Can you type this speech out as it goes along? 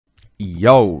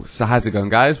Yo, so how's it going,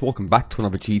 guys? Welcome back to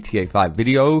another GTA 5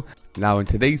 video. Now in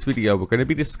today's video we're going to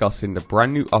be discussing the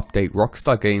brand new update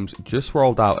Rockstar Games just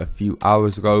rolled out a few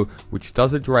hours ago, which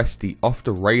does address the off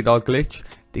the radar glitch,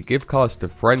 the give cards to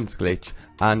friends glitch,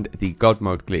 and the God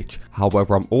mode glitch.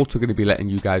 However, I'm also going to be letting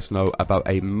you guys know about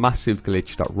a massive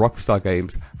glitch that Rockstar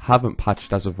Games haven't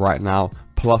patched as of right now,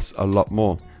 plus a lot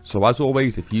more. So as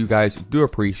always, if you guys do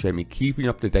appreciate me keeping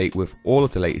you up to date with all of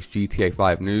the latest GTA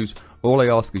 5 news, all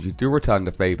I ask is you do return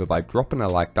the favour by dropping a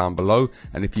like down below,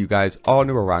 and if you guys are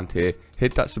new around here,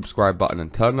 hit that subscribe button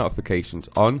and turn notifications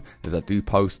on, as I do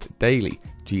post daily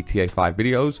GTA 5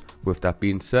 videos. With that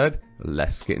being said,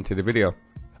 let's get into the video.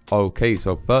 Okay,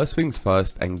 so first things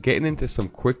first, and getting into some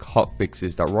quick hot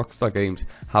fixes that Rockstar Games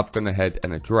have gone ahead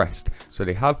and addressed. So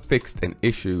they have fixed an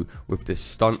issue with the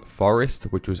stunt forest,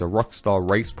 which was a Rockstar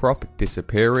race prop,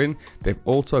 disappearing. They've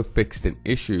also fixed an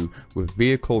issue with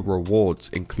vehicle rewards,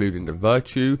 including the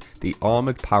Virtue, the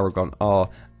Armored Paragon R,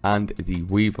 and the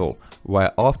Weevil,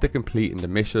 where after completing the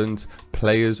missions,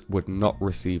 players would not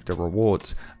receive the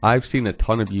rewards. I've seen a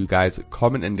ton of you guys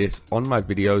commenting this on my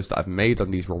videos that I've made on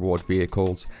these reward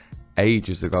vehicles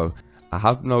ages ago. I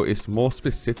have noticed more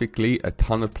specifically a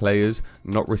ton of players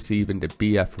not receiving the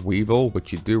BF Weevil,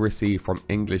 which you do receive from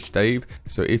English Dave.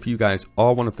 So if you guys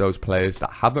are one of those players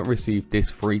that haven't received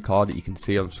this free card that you can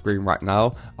see on screen right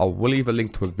now, I will leave a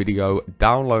link to a video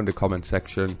down below in the comment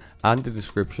section and the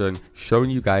description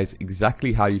showing you guys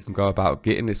exactly how you can go about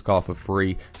getting this car for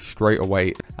free straight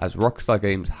away, as Rockstar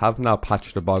Games have now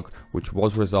patched the bug which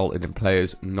was resulting in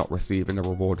players not receiving the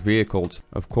reward vehicles.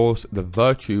 Of course, the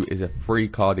Virtue is a free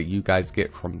card that you guys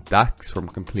get from Dax from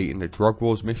completing the Drug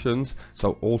Wars missions,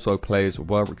 so also players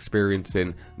were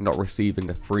experiencing not receiving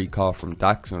the free car from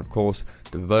Dax, and of course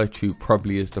the Virtue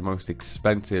probably is the most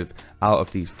expensive out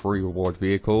of these free reward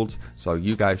vehicles, so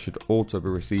you guys should also be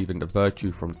receiving the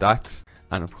Virtue from Dax.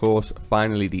 And of course,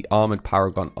 finally, the Armored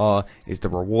Paragon R is the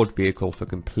reward vehicle for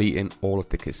completing all of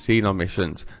the casino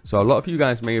missions. So a lot of you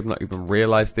guys may have not even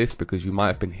realized this, because you might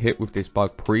have been hit with this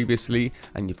bug previously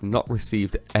and you've not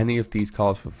received any of these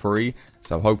cars for free.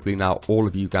 So hopefully now all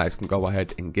of you guys can go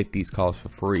ahead and get these cars for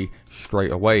free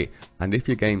straight away. And if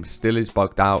your game still is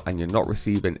bugged out and you're not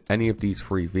receiving any of these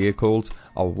free vehicles,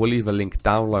 I will leave a link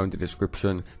down below in the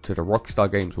description to the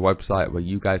Rockstar Games website, where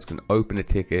you guys can open a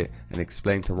ticket and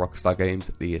explain to Rockstar Games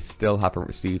that you still haven't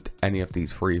received any of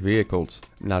these free vehicles.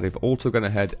 Now they've also gone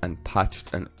ahead and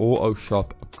patched an auto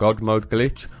shop God mode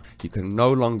glitch. You can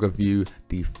no longer view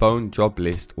the phone job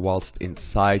list whilst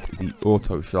inside the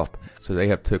auto shop. So they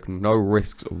have took no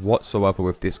risks whatsoever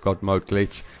with this God mode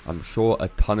glitch. I'm sure a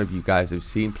ton of you guys have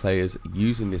seen players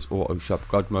using this auto shop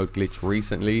God mode glitch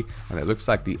recently, and it looks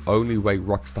like the only way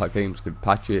Rockstar Games could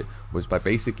patch it was by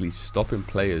basically stopping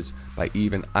players by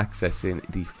even accessing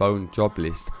the phone job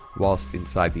list whilst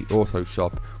inside the auto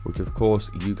shop, which of course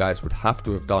you guys would have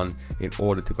to have done in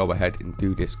order to go ahead and do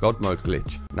this God mode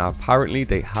glitch. Now apparently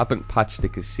they haven't patched the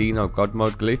casino God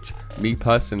mode glitch. Me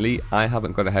personally, I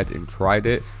haven't gone ahead and tried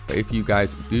it, but if you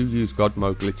guys do use God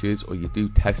mode glitches or you do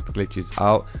test glitches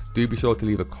out, do be sure to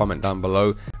leave a comment down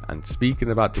below. And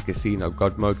speaking about the casino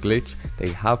God mode glitch, they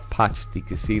have patched the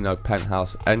casino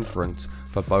penthouse entrance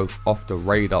for both off the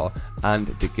radar and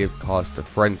the give cards to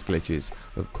friends glitches.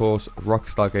 Of course,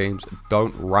 Rockstar Games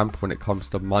don't ramp when it comes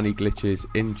to money glitches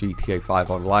in GTA 5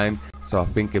 Online, so I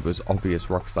think it was obvious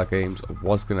Rockstar Games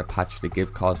was going to patch the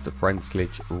give cards to friends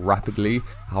glitch rapidly.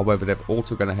 However, they've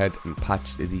also gone ahead and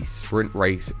patched the sprint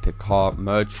race to car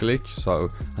merge glitch. So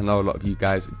I know a lot of you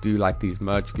guys do like these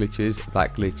merge glitches.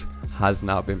 That glitch has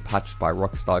now been patched by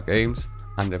Rockstar Games.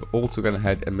 And they've also gone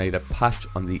ahead and made a patch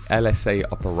on the LSA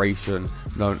operation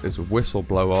known as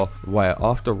Whistleblower, where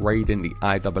after raiding the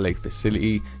IAA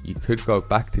facility, you could go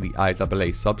back to the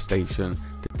IAA substation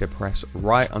to press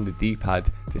right on the D-pad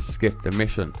to skip the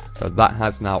mission. So that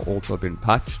has now also been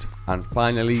patched. And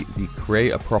finally, the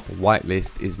create a prop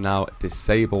whitelist is now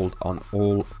disabled on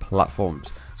all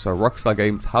platforms. So Rockstar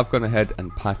Games have gone ahead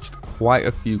and patched quite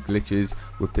a few glitches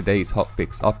with today's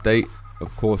hotfix update.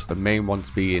 Of course, the main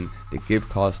ones being the give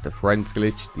cards to friends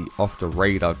glitch, the off the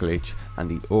radar glitch, and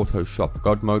the auto shop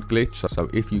God mode glitch. So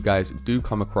if you guys do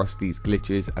come across these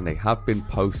glitches and they have been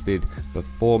posted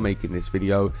before making this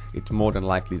video, it's more than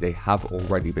likely they have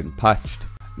already been patched.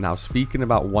 Now, speaking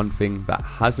about one thing that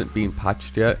hasn't been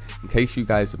patched yet, in case you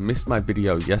guys missed my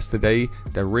video yesterday,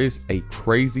 there is a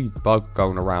crazy bug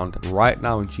going around right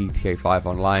now in GTA 5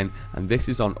 Online, and this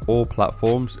is on all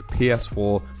platforms: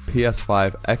 PS4,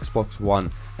 PS5, Xbox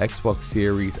One, Xbox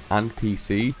Series and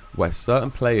PC, where certain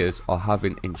players are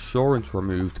having insurance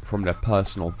removed from their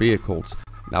personal vehicles.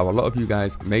 Now, a lot of you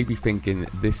guys may be thinking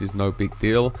this is no big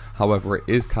deal. However, it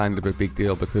is kind of a big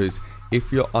deal, because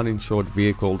if your uninsured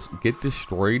vehicles get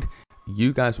destroyed,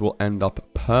 you guys will end up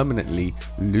permanently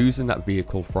losing that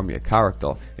vehicle from your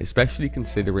character, especially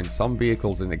considering some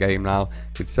vehicles in the game now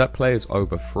could set players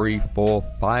over $3,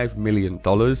 $4, $5 million.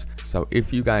 So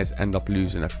if you guys end up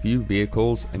losing a few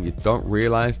vehicles and you don't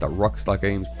realize that Rockstar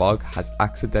Games bug has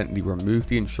accidentally removed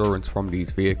the insurance from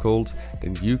these vehicles,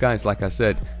 then you guys, like I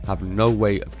said, have no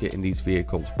way of getting these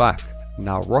vehicles back.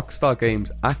 Now, Rockstar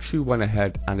Games actually went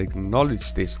ahead and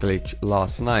acknowledged this glitch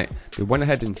last night. They went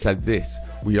ahead and said this: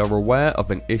 "We are aware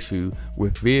of an issue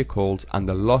with vehicles and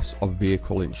the loss of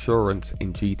vehicle insurance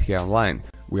in GTA Online.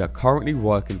 We are currently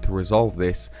working to resolve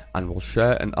this and will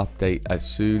share an update as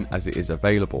soon as it is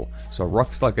available." So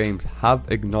Rockstar Games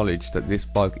have acknowledged that this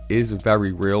bug is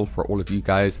very real for all of you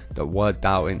guys that were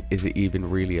doubting, is it even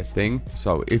really a thing?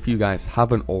 So if you guys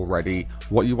haven't already,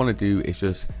 what you want to do is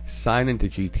just sign into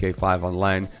GTA 5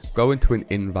 Online, go into an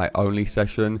invite only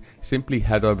session, simply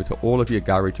head over to all of your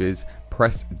garages,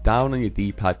 press down on your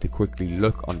D-pad to quickly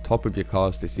look on top of your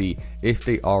cars to see if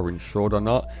they are insured or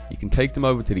not. You can take them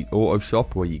over to the auto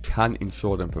shop where you can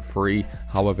insure them for free.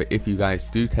 However, if you guys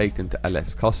do take them to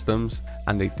LS Customs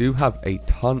and they do have a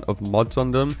ton of mods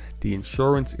on them, the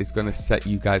insurance is going to set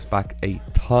you guys back a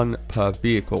ton per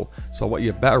vehicle. So what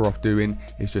you're better off doing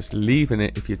is just leaving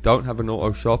it if you don't have an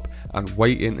auto shop and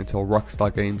waiting until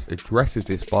Rockstar Games addresses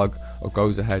this bug or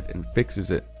goes ahead and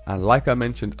fixes it. And like I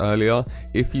mentioned earlier,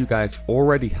 if you guys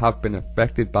already have been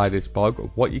affected by this bug,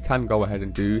 what you can go ahead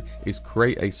and do is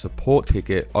create a support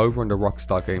ticket over on the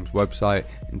Rockstar Games website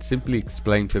and simply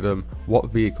explain to them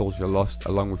what vehicles you lost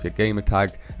along with your gamer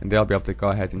tag, and they'll be able to go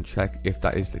ahead and check if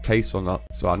that is the case or not.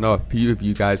 So I know a few of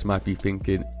you guys might be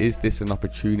thinking, is this an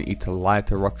opportunity to lie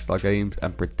to Rockstar Games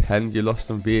and pretend you lost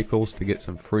some vehicles to get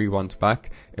some free ones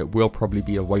back? It will probably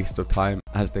be a waste of time,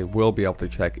 as they will be able to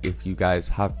check if you guys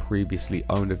have previously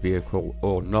owned a vehicle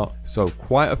or not. So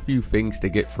quite a few things to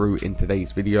get through in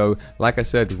today's video. Like I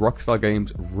said, Rockstar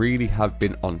Games really have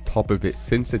been on top of it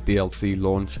since the DLC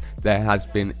launch. There has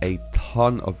been a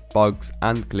ton of bugs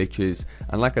and glitches,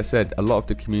 and like I said, a lot of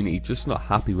the community just not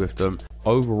happy with them.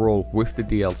 Overall, with the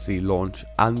DLC launch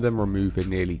and them removing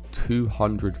nearly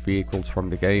 200 vehicles from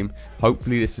the game,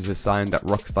 hopefully this is a sign that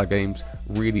Rockstar Games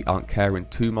really aren't caring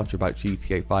too much about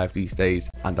GTA 5 these days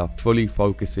and are fully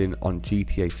focusing on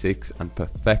GTA 6 and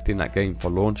perfecting that game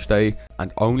for launch day.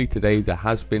 And only today there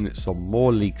has been some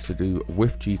more leaks to do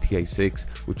with GTA 6,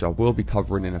 which I will be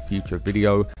covering in a future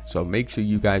video. So make sure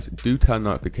you guys do turn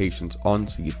notifications on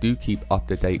so you do keep up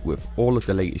to date with all of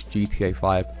the latest GTA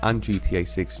 5 and GTA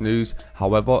 6 news.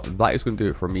 However, that is going to do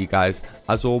it for me, guys.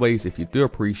 As always, if you do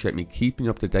appreciate me keeping you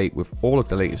up to date with all of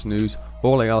the latest news,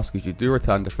 all I ask is you do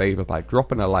return the favor by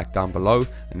dropping a like down below.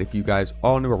 And if you guys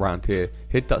are new around here,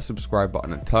 hit that subscribe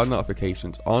button and turn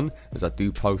notifications on, as I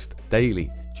do post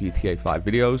daily GTA 5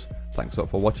 videos. Thanks a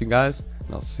lot for watching, guys,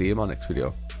 and I'll see you in my next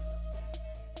video.